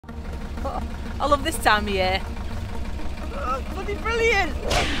I love this time of year. Oh, bloody brilliant!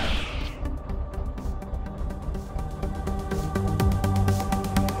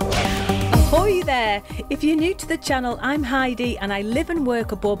 Ahoy there! If you're new to the channel, I'm Heidi and I live and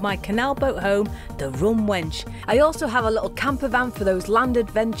work aboard my canal boat home, the Rum Wench. I also have a little camper van for those land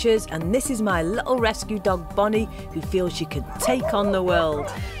adventures, and this is my little rescue dog Bonny, who feels she can take on the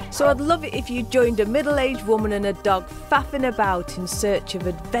world. So I'd love it if you joined a middle-aged woman and a dog faffing about in search of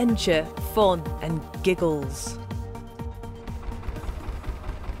adventure, fun and giggles.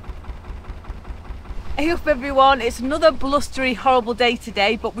 Hey up everyone, it's another blustery, horrible day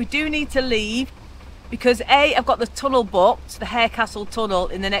today, but we do need to leave because A, I've got the tunnel booked, the Harecastle Tunnel,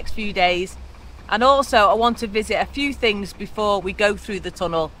 in the next few days, and also I want to visit a few things before we go through the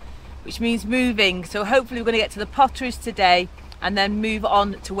tunnel, which means moving. So hopefully we're going to get to the potteries today and then move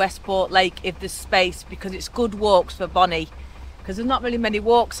on to Westport Lake if there's space, because it's good walks for Bonny, because there's not really many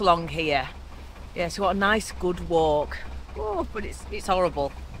walks along here. Yeah, so what a nice good walk. Oh, but it's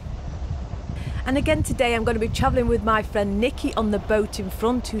horrible. And again today I'm going to be travelling with my friend Nikki on the boat in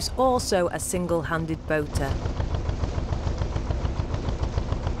front, who's also a single-handed boater.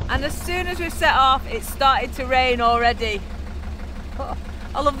 And as soon as we've set off, it's started to rain already. Oh,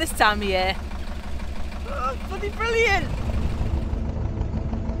 I love this time of year. Oh, bloody brilliant!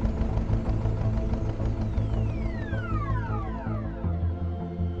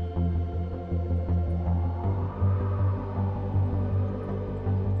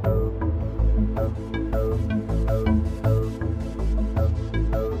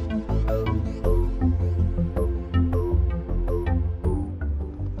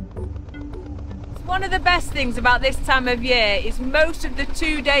 One of the best things about this time of year is most of the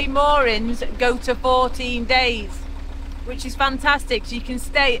 2-day moorings go to 14 days, which is fantastic. So you can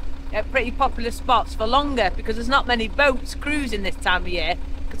stay at pretty popular spots for longer because there's not many boats cruising this time of year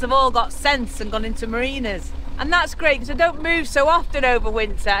because they've all got sense and gone into marinas. And that's great because I don't move so often over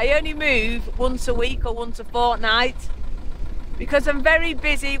winter. I only move once a week or once a fortnight because I'm very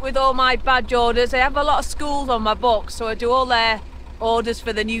busy with all my badge orders. I have a lot of schools on my books, so I do all their orders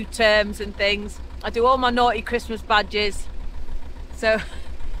for the new terms and things. I do all my naughty Christmas badges. So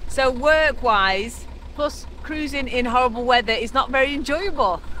work-wise, plus cruising in horrible weather is not very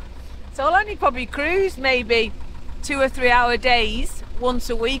enjoyable. So I'll only probably cruise maybe 2 or 3 hour days once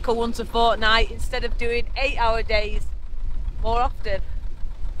a week or once a fortnight instead of doing 8-hour days more often.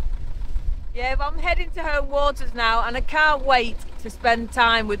 Yeah, but I'm heading to home waters now and I can't wait to spend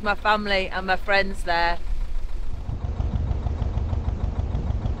time with my family and my friends there.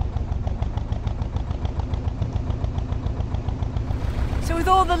 So with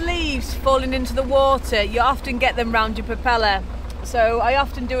all the leaves falling into the water, you often get them round your propeller. So I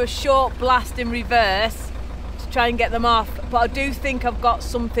often do a short blast in reverse to try and get them off. But I do think I've got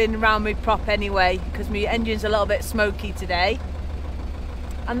something around my prop anyway, because my engine's a little bit smoky today.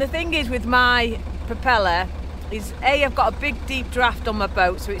 And the thing is with my propeller is A, I've got a big deep draft on my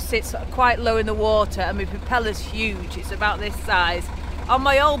boat, so it sits quite low in the water, and my propeller's huge, it's about this size. On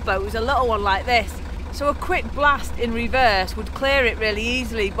my old boat it was a little one like this. So a quick blast in reverse would clear it really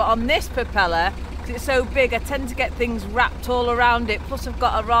easily, but on this propeller, because it's so big, I tend to get things wrapped all around it, plus I've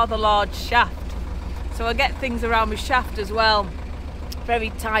got a rather large shaft. So I get things around my shaft as well,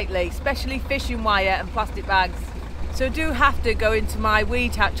 very tightly, especially fishing wire and plastic bags. So I do have to go into my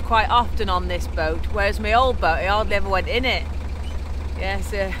weed hatch quite often on this boat, whereas my old boat, I hardly ever went in it. Yeah,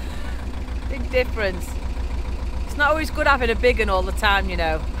 it's a big difference. It's not always good having a big one all the time, you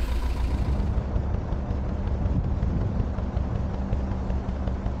know.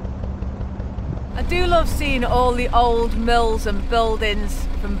 I do love seeing all the old mills and buildings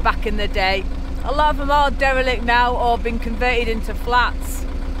from back in the day. A lot of them are derelict now or been converted into flats.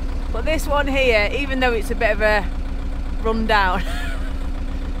 But this one here, even though it's a bit of a rundown,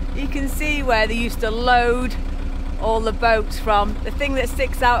 you can see where they used to load all the boats from. The thing that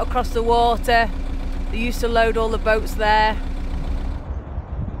sticks out across the water, they used to load all the boats there.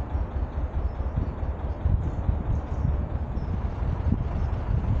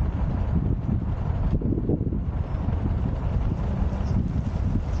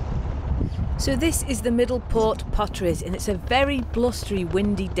 So this is the Middleport Potteries, and it's a very blustery,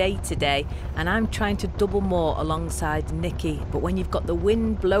 windy day today, and I'm trying to double moor alongside Nikki. But when you've got the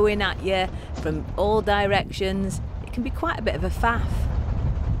wind blowing at you from all directions, it can be quite a bit of a faff.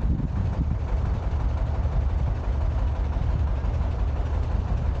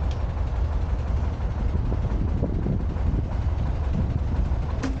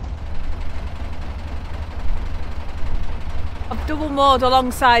 I've double moored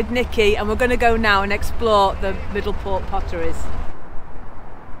alongside Nikki and we're going to go now and explore the Middleport Potteries.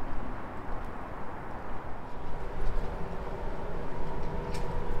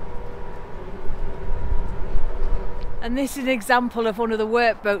 And this is an example of one of the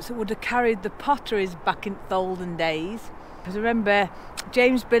workboats that would have carried the potteries back in the olden days. Because remember,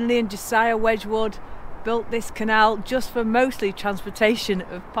 James Binley and Josiah Wedgwood built this canal just for mostly transportation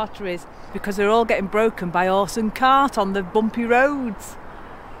of potteries, because they're all getting broken by horse and cart on the bumpy roads.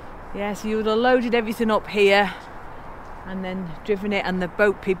 Yeah, so you would have loaded everything up here and then driven it, and the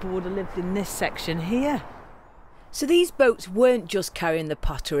boat people would have lived in this section here. So these boats weren't just carrying the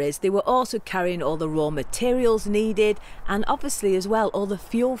potteries, they were also carrying all the raw materials needed, and obviously as well all the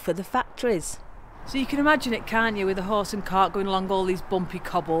fuel for the factories. So you can imagine it, can't you, with a horse and cart going along all these bumpy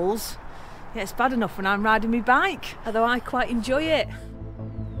cobbles. Yeah, it's bad enough when I'm riding my bike, although I quite enjoy it.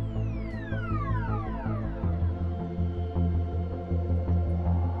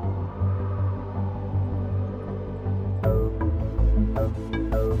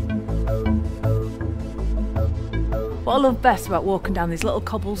 What I love best about walking down these little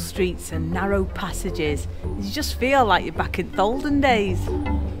cobble streets and narrow passages is you just feel like you're back in the olden days.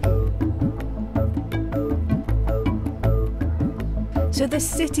 So the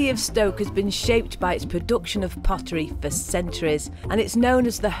city of Stoke has been shaped by its production of pottery for centuries, and it's known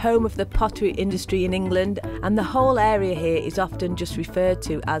as the home of the pottery industry in England, and the whole area here is often just referred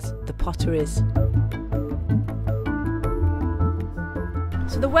to as the Potteries.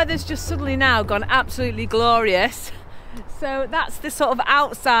 So the weather's just suddenly now gone absolutely glorious. So that's the sort of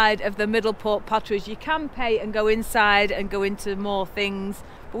outside of the Middleport Potteries. You can pay and go inside and go into more things,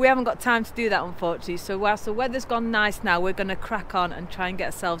 but we haven't got time to do that, unfortunately. So whilst the weather's gone nice now, we're going to crack on and try and get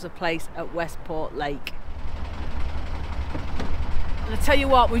ourselves a place at Westport Lake. And I tell you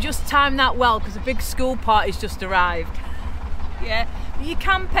what, we just timed that well because a big school party's just arrived. Yeah, but you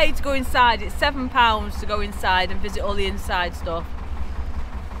can pay to go inside. It's £7 to go inside and visit all the inside stuff.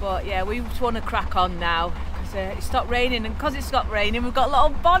 But yeah, we just want to crack on now. It stopped raining, and because it stopped raining, we've got little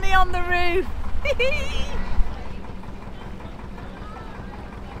Bonny on the roof.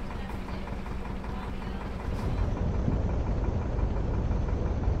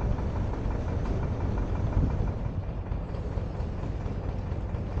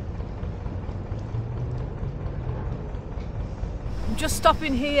 I'm just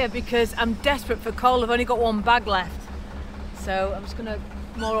stopping here because I'm desperate for coal. I've only got one bag left, so I'm just going to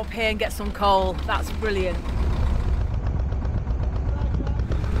moor up here and get some coal. That's brilliant.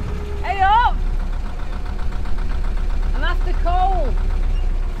 Hey up! I'm after coal.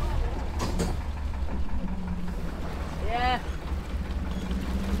 Yeah.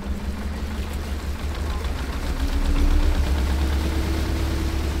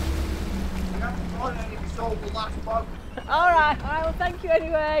 Alright, well thank you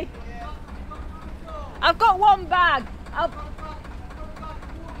anyway. I've got one bag.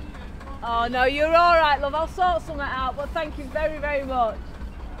 Oh no, you're alright love, I'll sort something out, but thank you very, very much.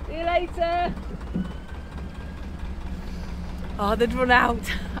 See you later. Oh, they'd run out.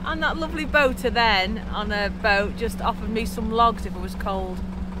 And that lovely boater then, on a boat, just offered me some logs if it was cold.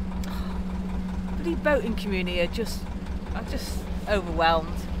 Bloody boating community I'm just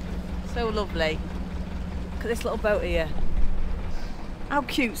overwhelmed. So lovely. Look at this little boat here. How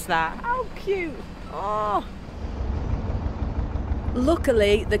cute's that? How cute. Oh.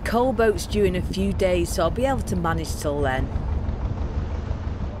 Luckily, the coal boat's due in a few days, so I'll be able to manage till then.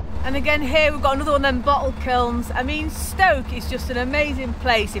 And again here we've got another one of them bottle kilns. I mean, Stoke is just an amazing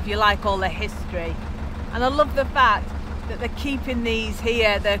place if you like all the history. And I love the fact that they're keeping these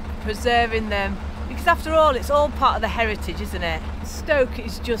here, they're preserving them. Because after all, it's all part of the heritage, isn't it? Stoke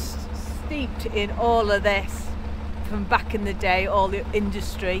is just steeped in all of this from back in the day, all the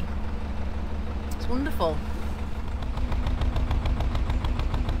industry. It's wonderful.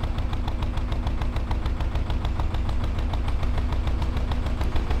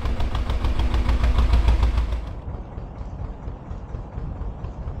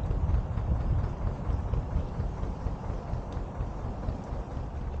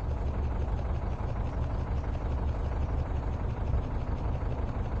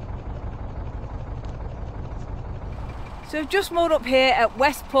 So I've just moored up here at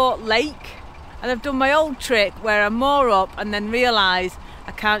Westport Lake, and I've done my old trick where I moor up and then realise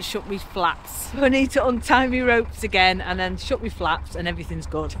I can't shut my flaps. So I need to untie my ropes again and then shut my flaps and everything's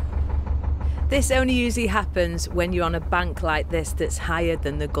good. This only usually happens when you're on a bank like this that's higher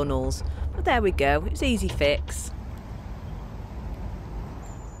than the gunnels. But there we go, it's easy fix.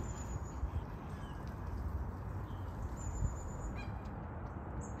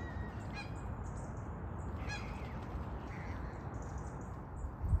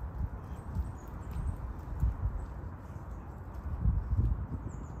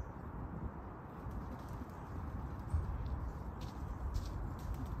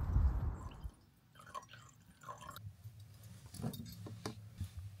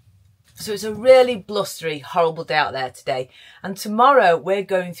 So it's a really blustery, horrible day out there today. And tomorrow we're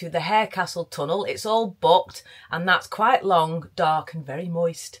going through the Harecastle Tunnel. It's all booked and that's quite long, dark and very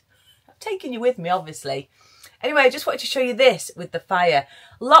moist. I'm taking you with me, obviously. Anyway, I just wanted to show you this with the fire.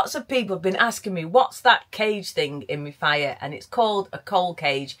 Lots of people have been asking me, what's that cage thing in my fire? And it's called a coal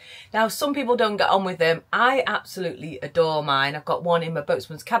cage. Now, some people don't get on with them. I absolutely adore mine. I've got one in my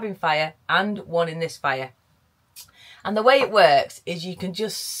boatsman's cabin fire and one in this fire. And the way it works is you can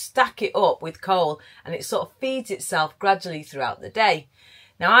just stack it up with coal and it sort of feeds itself gradually throughout the day.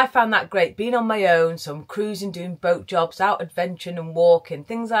 Now, I found that great being on my own, so I'm cruising, doing boat jobs, out adventuring and walking,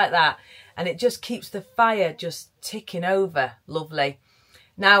 things like that. And it just keeps the fire just ticking over. Lovely.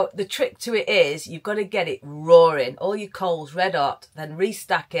 Now, the trick to it is you've got to get it roaring. All your coals red hot, then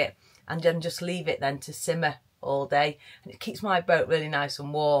restack it and then just leave it then to simmer all day, and it keeps my boat really nice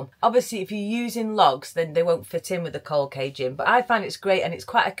and warm. Obviously, if you're using logs, then they won't fit in with the coal cage in, but I find it's great and it's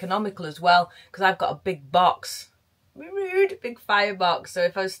quite economical as well because I've got a big box. Rude, big fire box. So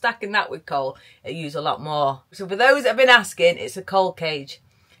if I was stacking that with coal, it'd use a lot more. So for those that have been asking, it's a coal cage.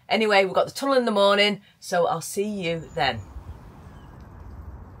 Anyway, we've got the tunnel in the morning, so I'll see you then.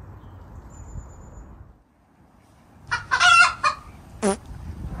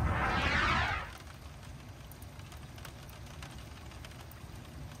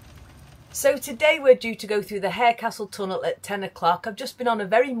 So today we're due to go through the Harecastle Tunnel at 10 o'clock. I've just been on a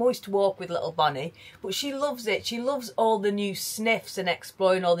very moist walk with little Bonny, but she loves it. She loves all the new sniffs and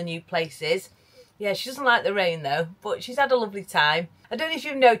exploring all the new places. Yeah, she doesn't like the rain though, but she's had a lovely time. I don't know if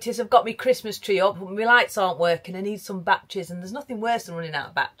you've noticed, I've got my Christmas tree up, but my lights aren't working. I need some batteries, and there's nothing worse than running out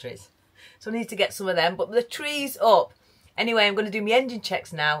of batteries. So I need to get some of them, but the tree's up. Anyway, I'm going to do my engine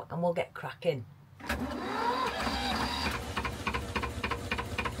checks now, and we'll get cracking.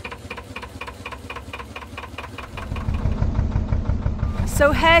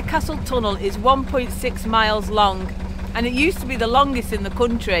 So Harecastle Tunnel is 1.6 miles long and it used to be the longest in the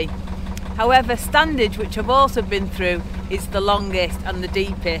country. However, Standage, which I've also been through, is the longest and the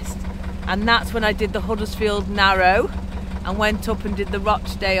deepest. And that's when I did the Huddersfield Narrow and went up and did the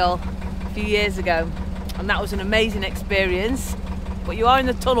Rochdale a few years ago. And that was an amazing experience. But you are in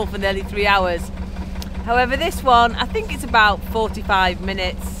the tunnel for nearly 3 hours. However, this one, I think it's about 45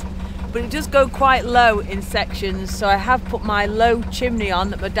 minutes. But it does go quite low in sections, so I have put my low chimney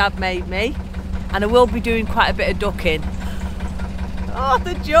on that my dad made me, and I will be doing quite a bit of ducking. Oh,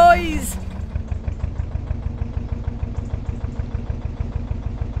 the joys!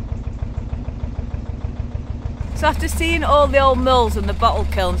 So after seeing all the old mills and the bottle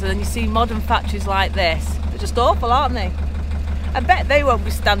kilns, and then you see modern factories like this, they're just awful, aren't they? I bet they won't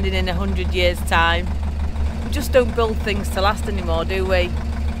be standing in 100 years' time. We just don't build things to last anymore, do we?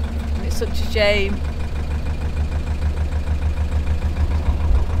 It's such a shame.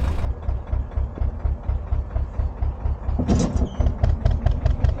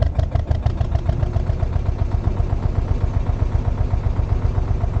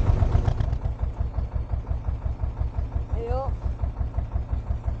 Hey up.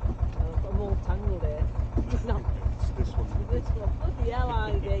 Oh, I'm all tangled here. No. It's this one. This one. Bloody hell,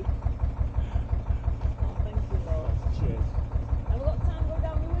 Heidi. Oh, thank you, Lord. Cheers. Have we got time to go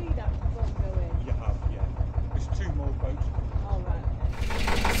down the weedhatch before we go in? You have, yeah. There's 2 more boats. All right.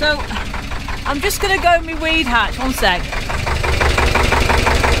 Okay. So, I'm just going to go in my weedhatch. One sec.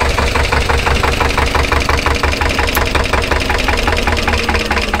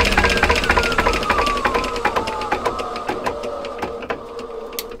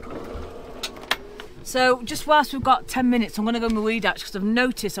 So, just whilst we've got 10 minutes, I'm going to go in my weedhatch because I've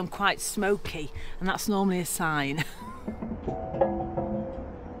noticed I'm quite smoky, and that's normally a sign.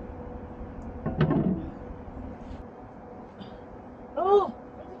 Oh,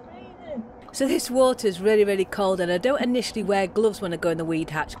 it's raining. So this water's really, really cold, and I don't initially wear gloves when I go in the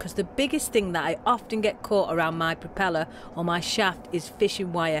weedhatch because the biggest thing that I often get caught around my propeller or my shaft is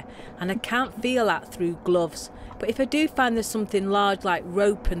fishing wire, and I can't feel that through gloves. But if I do find there's something large like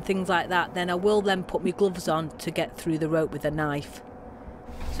rope and things like that, then I will then put my gloves on to get through the rope with a knife.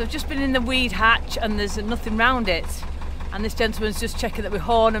 So I've just been in the weedhatch and there's nothing round it. And this gentleman's just checking that my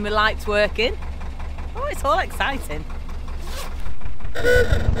horn and my light's working. Oh, it's all exciting.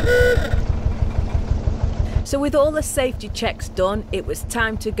 So with all the safety checks done, it was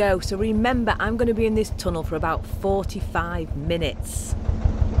time to go. So remember, I'm going to be in this tunnel for about 45 minutes.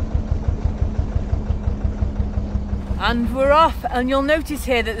 And we're off, and you'll notice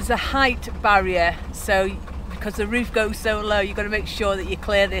here that there's a height barrier. So because the roof goes so low, you've got to make sure that you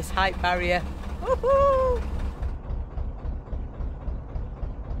clear this height barrier. Woohoo!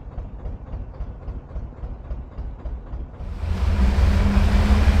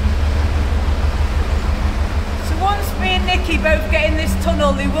 Nikki both get in this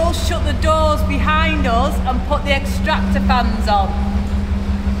tunnel, they will shut the doors behind us and put the extractor fans on,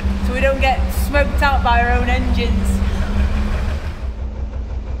 so we don't get smoked out by our own engines.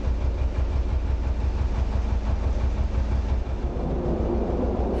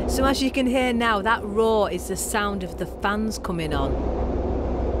 So as you can hear now, that roar is the sound of the fans coming on.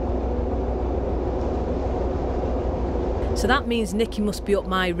 So that means Nikki must be up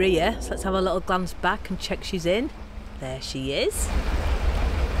my rear. So let's have a little glance back and check she's in. There she is.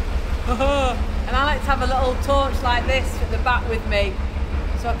 And I like to have a little torch like this at the back with me,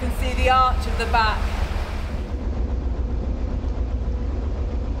 so I can see the arch of the back.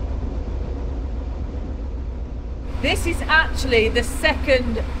 This is actually the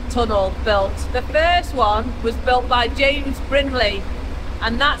second tunnel built. The first one was built by James Brindley,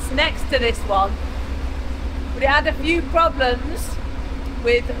 and that's next to this one. But it had a few problems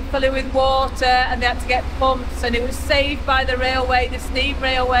with filling with water, and they had to get pumps, and it was saved by the railway, the steam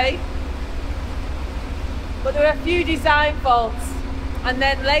railway. But there were a few design faults, and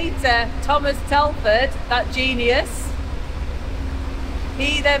then later Thomas Telford, that genius,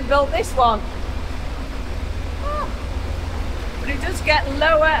 he then built this one. But it does get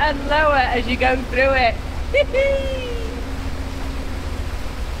lower and lower as you go through it.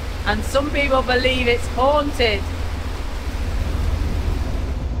 And some people believe it's haunted.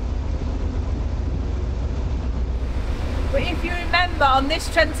 But if you remember, on this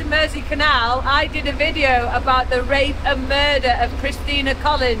Trent and Mersey Canal, I did a video about the rape and murder of Christina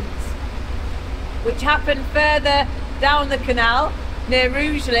Collins, which happened further down the canal near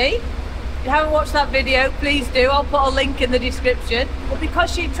Rugeley. If you haven't watched that video, please do. I'll put a link in the description. But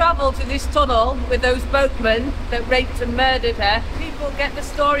because she travelled to this tunnel with those boatmen that raped and murdered her, people get the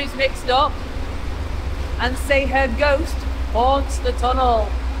stories mixed up and say her ghost haunts the tunnel.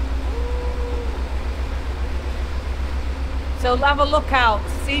 So have a look out,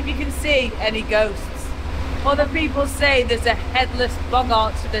 see if you can see any ghosts. Other people say there's a headless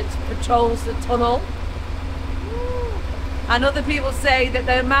boggart that patrols the tunnel. And other people say that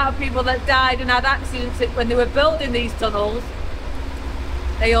the amount of people that died and had accidents when they were building these tunnels,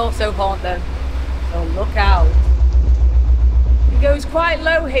 they also haunt them. So look out. It goes quite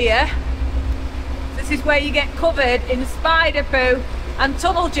low here. This is where you get covered in spider poo and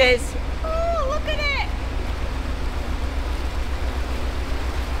tunnel jizz. Oh, look at it!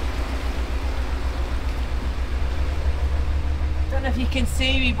 Don't know if you can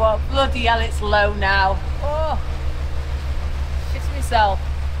see me, but bloody hell, it's low now. Oh. Myself.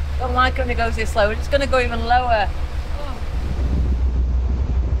 Don't like it when it goes this low. It's going to go even lower. Oh.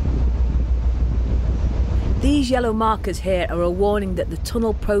 These yellow markers here are a warning that the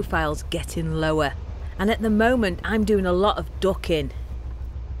tunnel profile's getting lower, and at the moment I'm doing a lot of ducking.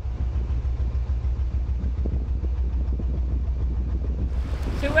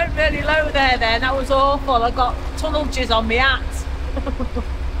 So it went really low there then. That was awful. I got tunnel jizz on my hat.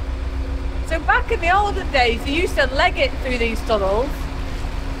 So back in the olden days, they used to leg it through these tunnels,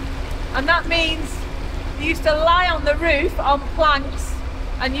 and that means they used to lie on the roof on planks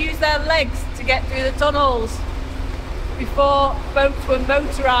and use their legs to get through the tunnels before boats were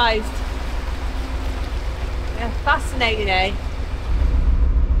motorised. Yeah, fascinating, eh?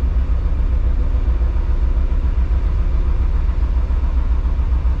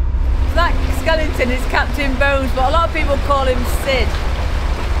 That skeleton is Captain Bones, but a lot of people call him Sid.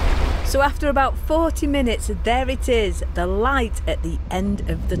 So after about 40 minutes, there it is, the light at the end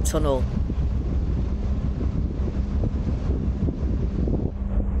of the tunnel.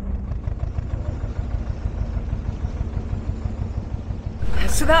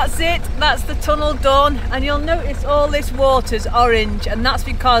 So that's it, that's the tunnel done, and you'll notice all this water's orange, and that's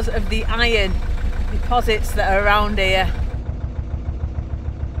because of the iron deposits that are around here.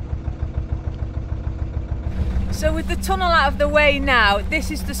 So with the tunnel out of the way now, this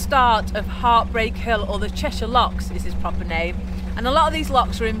is the start of Heartbreak Hill, or the Cheshire Locks is its proper name. And a lot of these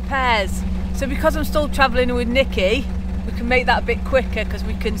locks are in pairs. So because I'm still travelling with Nikki, we can make that a bit quicker because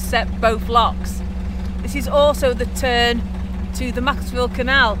we can set both locks. This is also the turn to the Maxwell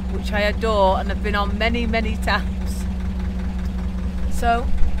Canal, which I adore and have been on many, many times. So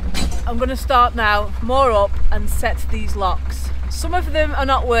I'm going to start now, moor up and set these locks. Some of them are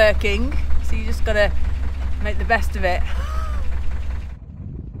not working, so you just got to make the best of it.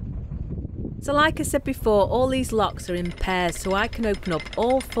 So like I said before, all these locks are in pairs, so I can open up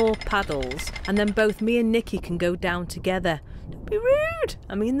all 4 paddles and then both me and Nikki can go down together. Don't be rude,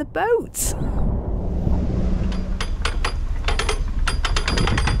 I mean the boat.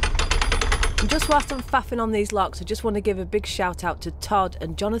 I'm just whilst I'm faffing on these locks, I just want to give a big shout out to Todd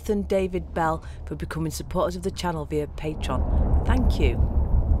and Jonathan David Bell for becoming supporters of the channel via Patreon. Thank you.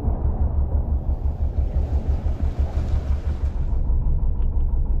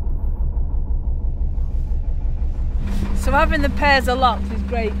 So having the pairs of locks is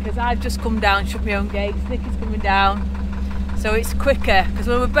great because I've just come down, shut my own gates, Nicky's coming down. So it's quicker because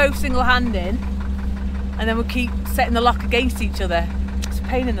when we're both single-handed and then we keep setting the lock against each other, it's a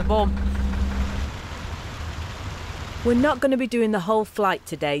pain in the bum. We're not going to be doing the whole flight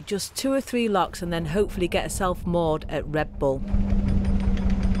today, just 2 or 3 locks and then hopefully get ourselves moored at Redbull.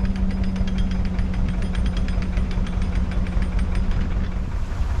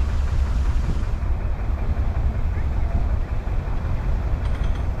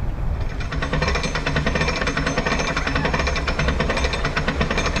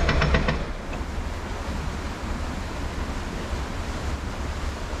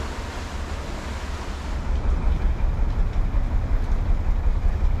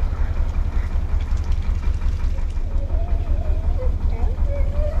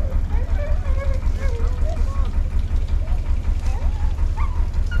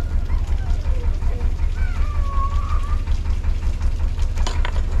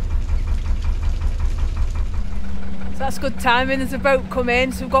 That's good timing, there's a boat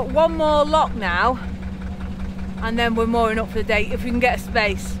coming, so we've got 1 more lock now and then we're mooring up for the day if we can get a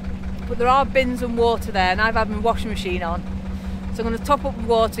space. But there are bins and water there and I've had my washing machine on. So I'm going to top up with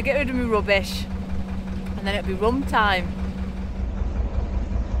water, get rid of my rubbish and then it'll be rum time.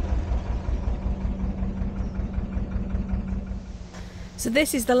 So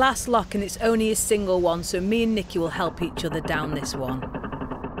this is the last lock and it's only a single one, so me and Nicky will help each other down this one.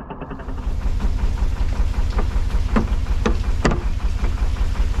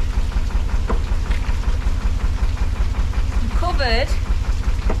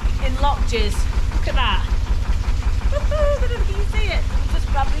 In lockges. Look at that. I don't know if you can see it. It's just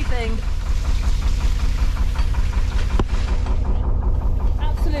grabbly thing.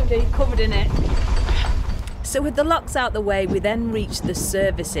 Absolutely covered in it. So with the locks out the way, we then reach the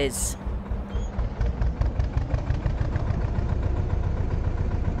services.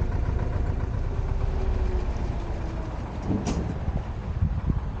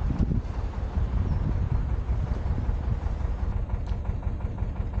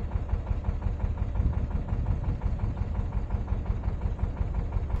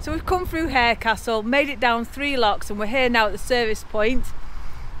 So we've come through Harecastle, made it down 3 locks and we're here now at the service point.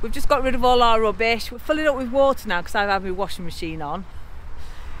 We've just got rid of all our rubbish. We're filling up with water now because I've had my washing machine on.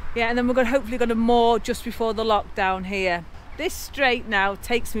 Yeah, and then we're hopefully going to moor just before the lock down here. This straight now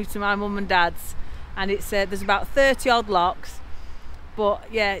takes me to my mum and dad's and it's there's about 30 odd locks, but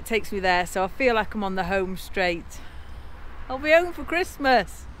yeah, it takes me there, so I feel like I'm on the home straight. I'll be home for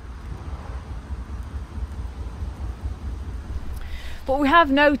Christmas. But we have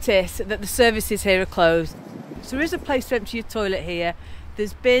noticed that the services here are closed. So there is a place to empty your toilet here.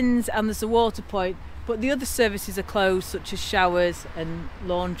 There's bins and there's a water point, but the other services are closed, such as showers and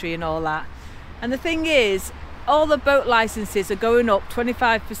laundry and all that. And the thing is, all the boat licenses are going up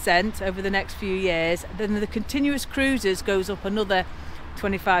 25% over the next few years. Then the continuous cruises goes up another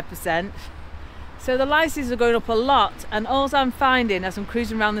 25%. So the licenses are going up a lot, and all I'm finding as I'm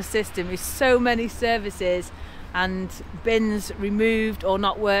cruising around the system is so many services and bins removed or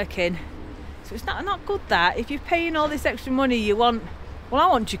not working. So it's not good that if you're paying all this extra money you want, well, I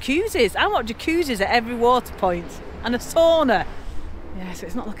want jacuzzis. I want jacuzzis at every water point and a sauna. Yeah, so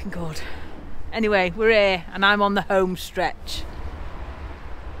it's not looking good. Anyway, we're here and I'm on the home stretch.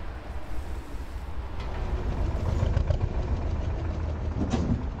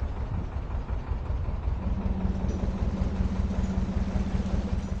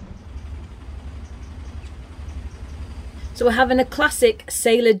 So we're having a classic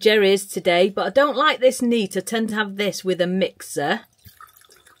Sailor Jerry's today, but I don't like this neat. I tend to have this with a mixer.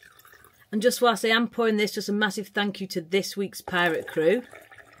 And just whilst I am pouring this, just a massive thank you to this week's pirate crew.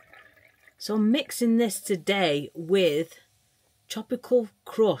 So I'm mixing this today with Tropical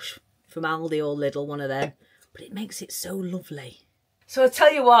Crush from Aldi or Lidl, one of them. But it makes it so lovely. So I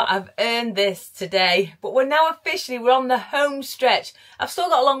tell you what, I've earned this today, but we're now we're on the home stretch. I've still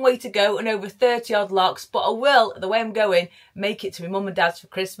got a long way to go and over 30 odd locks, but I will, the way I'm going, make it to my mum and dad's for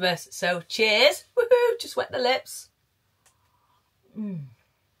Christmas. So cheers, woohoo, just wet the lips.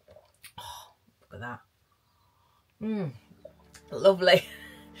 Oh, look at that. Lovely.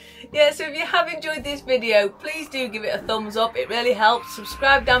 Yeah, so if you have enjoyed this video, please do give it a thumbs up, it really helps.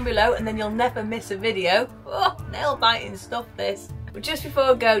 Subscribe down below and then you'll never miss a video. Oh, nail biting stuff this. But just before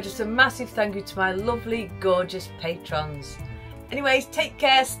I go, just a massive thank you to my lovely, gorgeous patrons. Anyways, take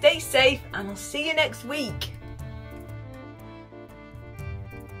care, stay safe, and I'll see you next week.